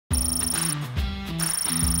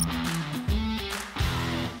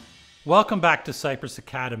Welcome back to Cypress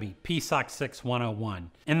Academy, PSoC 6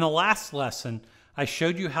 101. In the last lesson, I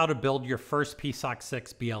showed you how to build your first PSoC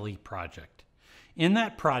 6 BLE project. In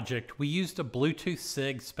that project, we used a Bluetooth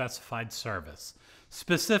SIG specified service,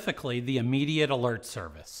 specifically the immediate alert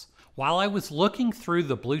service. While I was looking through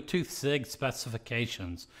the Bluetooth SIG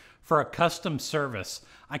specifications for a custom service,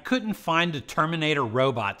 I couldn't find a Terminator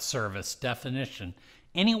robot service definition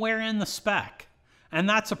anywhere in the spec. And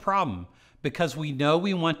that's a problem, because we know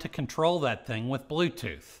we want to control that thing with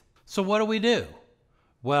Bluetooth. So what do?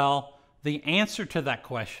 Well, the answer to that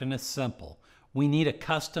question is simple. We need a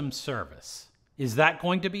custom service. Is that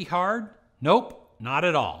going to be hard? Nope, not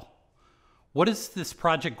at all. What is this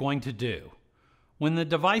project going to do? When the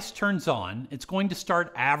device turns on, it's going to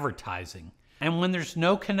start advertising. And when there's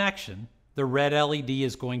no connection, the red LED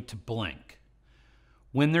is going to blink.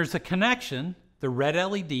 When there's a connection, the red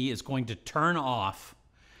LED is going to turn off,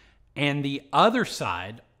 and the other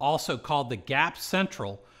side, also called the gap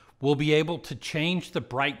central, will be able to change the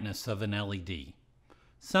brightness of an LED.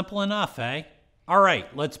 Simple enough, eh? All right,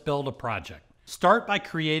 let's build a project. Start by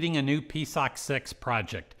creating a new PSoC 6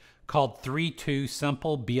 project called 3.2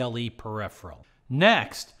 Simple BLE Peripheral.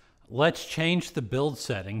 Next, let's change the build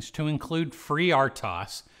settings to include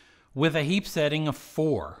FreeRTOS with a heap setting of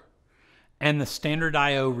 4 and the standard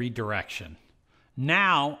I/O redirection.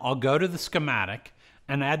 Now I'll go to the schematic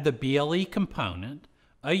and add the BLE component,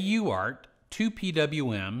 a UART, 2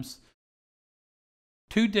 PWMs,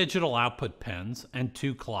 2 digital output pins, and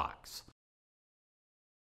 2 clocks.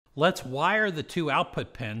 Let's wire the 2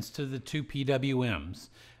 output pins to the 2 PWMs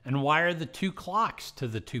and wire the 2 clocks to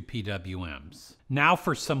the 2 PWMs. Now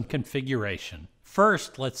for some configuration.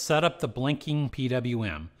 First, let's set up the blinking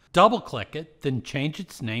PWM. Double-click it, then change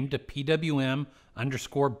its name to PWM_blink.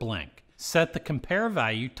 Set the compare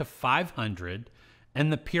value to 500 and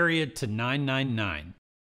the period to 999.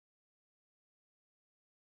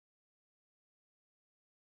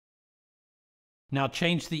 Now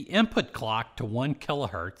change the input clock to 1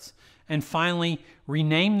 kHz and finally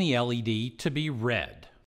rename the LED to be red.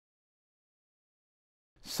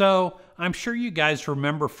 So I'm sure you guys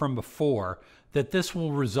remember from before that this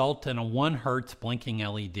will result in a 1 Hz blinking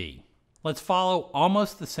LED. Let's follow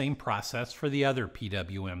almost the same process for the other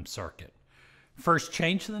PWM circuit. First,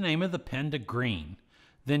 change the name of the pin to green.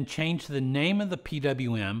 Then change the name of the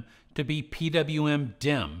PWM to be PWM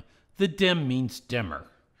dim. The dim means dimmer.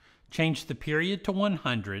 Change the period to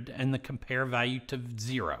 100 and the compare value to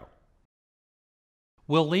 0.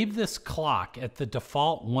 We'll leave this clock at the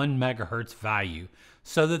default 1 MHz value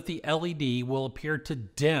so that the LED will appear to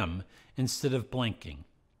dim instead of blinking.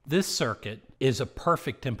 This circuit is a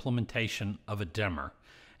perfect implementation of a dimmer,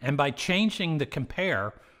 and by changing the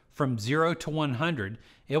compare from 0 to 100,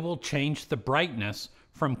 it will change the brightness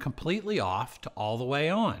from completely off to all the way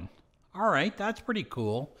on. All right, that's pretty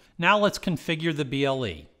cool. Now let's configure the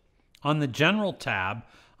BLE. On the General tab,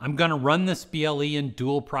 I'm going to run this BLE in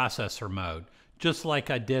dual processor mode, just like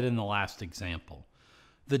I did in the last example.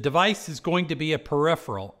 The device is going to be a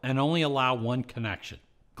peripheral and only allow 1 connection.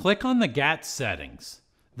 Click on the GAT settings,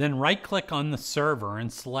 then right-click on the server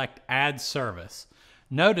and select Add Service.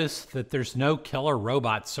 Notice that there's no killer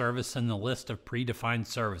robot service in the list of predefined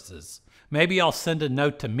services. Maybe I'll send a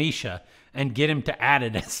note to Misha and get him to add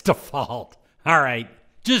it as default. All right,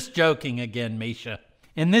 just joking again, Misha.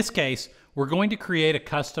 In this case, we're going to create a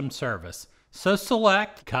custom service. So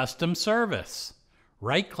select Custom Service.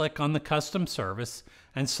 Right-click on the custom service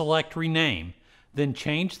and select Rename, then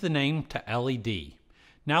change the name to LED.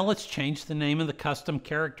 Now let's change the name of the custom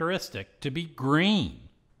characteristic to be green.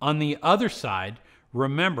 On the other side,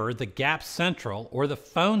 remember the gap central or the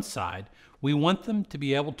phone side, we want them to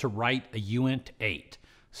be able to write a uint 8.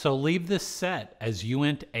 So leave this set as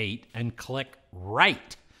uint 8 and click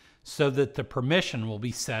Write so that the permission will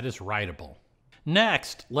be set as writable.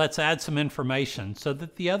 Next, let's add some information so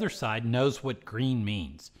that the other side knows what green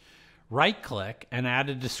means. Right-click and add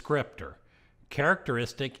a descriptor,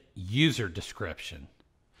 characteristic user description.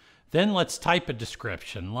 Then let's type a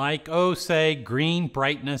description like, say green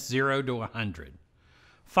brightness 0 to 100.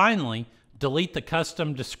 Finally, delete the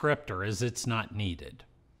custom descriptor as it's not needed.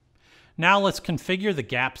 Now let's configure the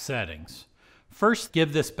gap settings. First,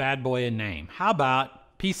 give this bad boy a name. How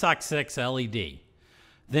about PSoC 6 LED?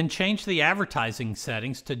 Then change the advertising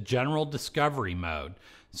settings to General Discovery mode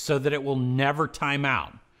so that it will never time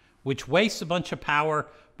out, which wastes a bunch of power,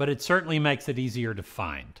 but it certainly makes it easier to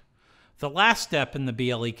find. The last step in the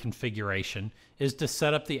BLE configuration is to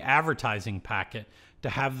set up the advertising packet to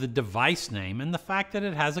have the device name and the fact that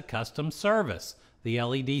it has a custom service, the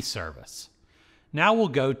LED service. Now we'll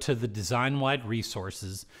go to the design-wide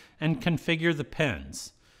resources and configure the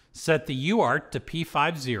pins. Set the UART to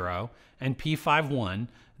P50 and P51,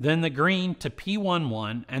 then the green to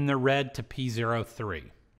P11 and the red to P03.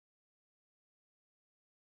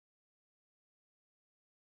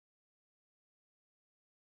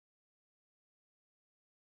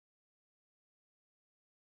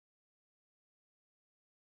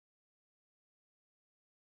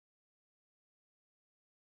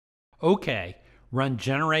 OK, run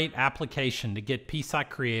Generate Application to get PSoC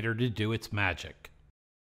Creator to do its magic.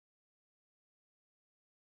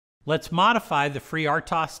 Let's modify the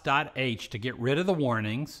FreeRTOS.h to get rid of the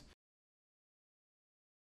warnings,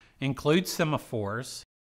 include semaphores,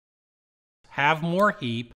 have more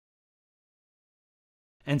heap,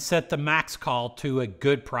 and set the max call to a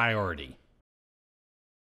good priority.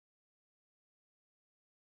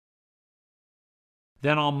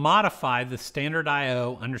 Then I'll modify the standard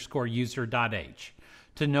IO_user.h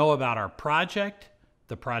to know about our project,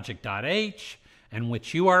 the project.h, and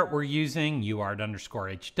which UART we're using,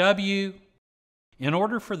 UART_HW. In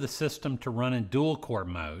order for the system to run in dual core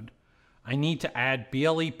mode, I need to add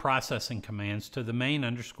Ble Processing Commands to the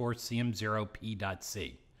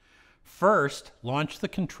main_cm0p.c. First, launch the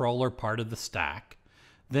controller part of the stack,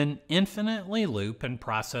 then infinitely loop and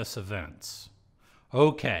process events.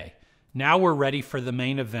 OK, now we're ready for the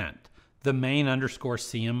main event, the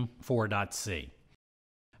main_cm4.c.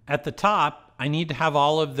 At the top, I need to have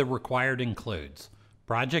all of the required includes,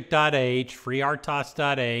 project.h,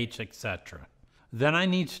 freertos.h, etc. Then I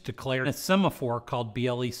need to declare a semaphore called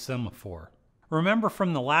Ble Semaphore. Remember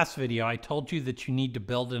from the last video I told you that you need to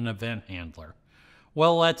build an event handler.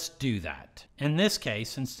 Well, let's do that. In this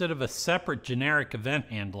case, instead of a separate generic event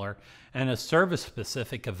handler and a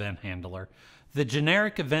service-specific event handler, the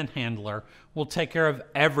generic event handler will take care of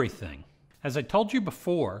everything. As I told you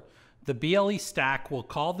before, the Ble stack will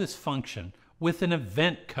call this function with an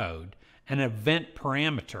event code, an event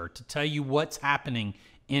parameter to tell you what's happening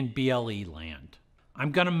in Ble land.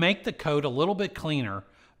 I'm going to make the code a little bit cleaner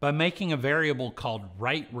by making a variable called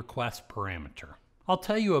WriteRequestParameter. I'll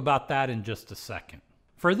tell you about that in just a second.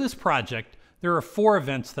 For this project, there are 4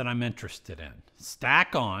 events that I'm interested in.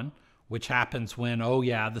 Stack on, which happens when, oh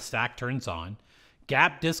yeah, the stack turns on.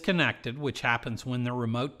 Gap disconnected, which happens when the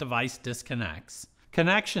remote device disconnects.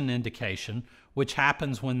 Connection indication, which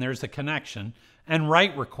happens when there's a connection. And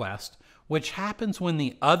write request, which happens when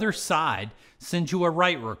the other side sends you a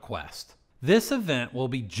write request. This event will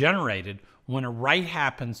be generated when a write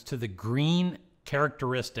happens to the green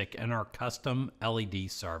characteristic in our custom LED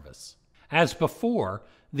service. As before,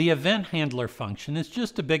 the event handler function is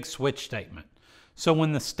just a big switch statement. So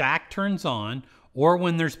when the stack turns on or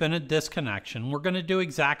when there's been a disconnection, we're going to do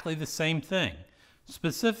exactly the same thing.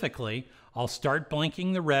 Specifically, I'll start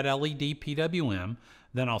blinking the red LED PWM,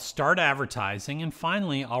 then I'll start advertising, and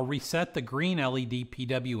finally I'll reset the green LED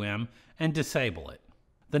PWM and disable it.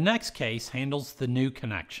 The next case handles the new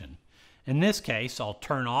connection. In this case, I'll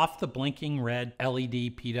turn off the blinking red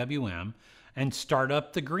LED PWM and start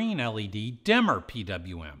up the green LED dimmer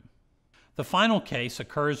PWM. The final case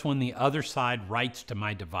occurs when the other side writes to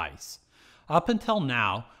my device. Up until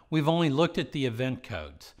now, we've only looked at the event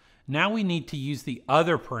codes. Now we need to use the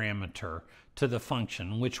other parameter to the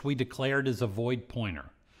function, which we declared as a void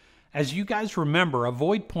pointer. As you guys remember, a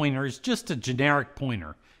void pointer is just a generic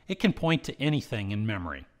pointer. It can point to anything in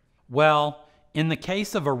memory. Well, in the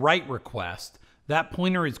case of a write request, that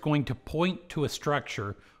pointer is going to point to a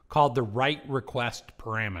structure called the write request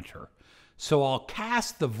parameter. So I'll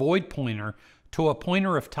cast the void pointer to a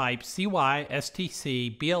pointer of type cy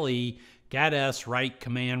stc ble gatS write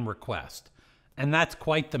command request. And that's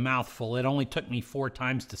quite the mouthful. It only took me 4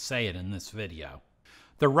 times to say it in this video.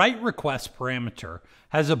 The write request parameter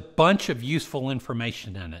has a bunch of useful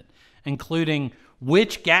information in it, including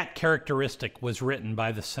which GAT characteristic was written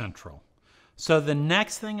by the central. So the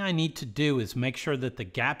next thing I need to do is make sure that the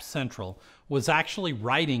gap central was actually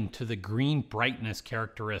writing to the green brightness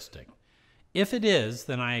characteristic. If it is,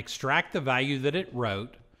 then I extract the value that it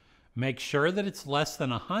wrote, make sure that it's less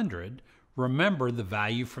than 100, remember the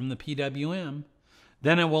value from the PWM,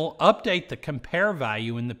 then it will update the compare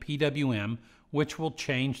value in the PWM, which will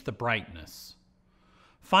change the brightness.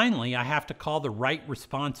 Finally, I have to call the write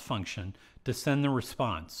response function to send the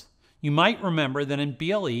response. You might remember that in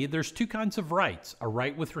BLE, there's 2 kinds of writes, a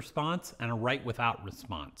write with response and a write without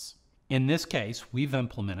response. In this case, we've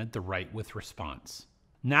implemented the write with response.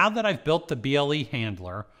 Now that I've built the BLE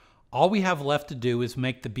handler, all we have left to do is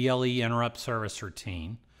make the BLE interrupt service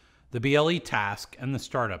routine, the BLE task, and the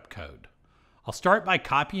startup code. I'll start by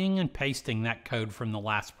copying and pasting that code from the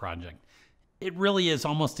last project. It really is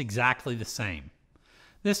almost exactly the same.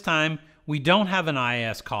 This time, we don't have an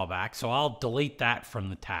IIS callback, so I'll delete that from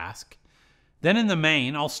the task. Then in the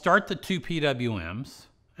main, I'll start the two PWMs.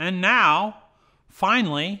 And now,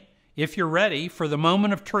 finally, if you're ready for the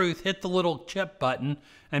moment of truth, hit the little chip button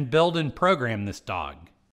and build and program this dog.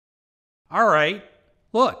 All right,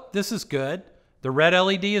 look, this is good. The red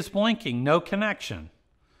LED is blinking, no connection.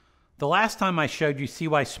 The last time I showed you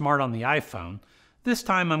CY Smart on the iPhone, this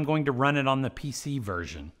time I'm going to run it on the PC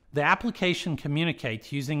version. The application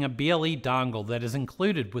communicates using a BLE dongle that is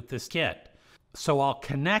included with this kit. So I'll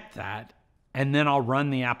connect that and then I'll run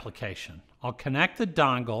the application. I'll connect the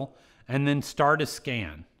dongle and then start a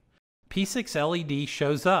scan. P6 LED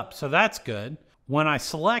shows up, so that's good. When I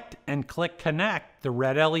select and click connect, the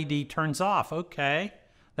red LED turns off. Okay,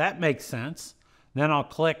 that makes sense. Then I'll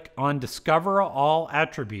click on Discover All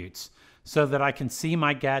Attributes so that I can see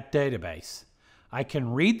my GAT database. I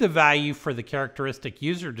can read the value for the characteristic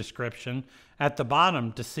user description at the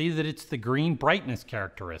bottom to see that it's the green brightness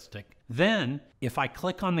characteristic. Then, if I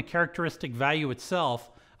click on the characteristic value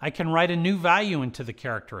itself, I can write a new value into the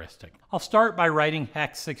characteristic. I'll start by writing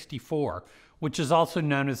hex 64, which is also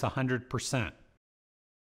known as 100%.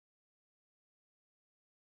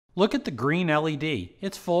 Look at the green LED.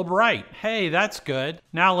 It's full bright. Hey, that's good.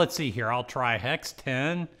 Now let's see here. I'll try hex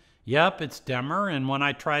 10. Yep, it's dimmer, and when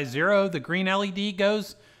I try 0, the green LED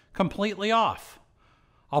goes completely off.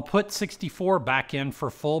 I'll put 64 back in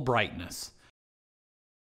for full brightness.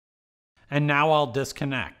 And now I'll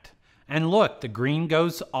disconnect. And look, the green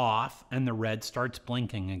goes off and the red starts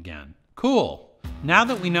blinking again. Cool. Now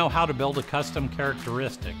that we know how to build a custom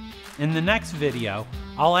characteristic, in the next video,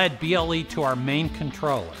 I'll add BLE to our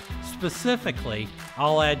MainController. Specifically,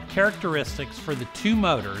 I'll add characteristics for the two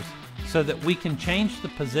motors so that we can change the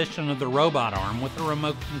position of the robot arm with a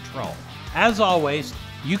remote control. As always,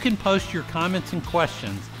 you can post your comments and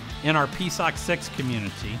questions in our PSoC 6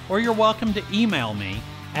 community, or you're welcome to email me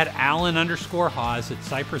at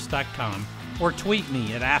alan_haws@cypress.com or tweet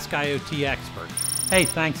me at AskIoTExpert. Hey,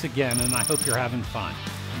 thanks again, and I hope you're having fun.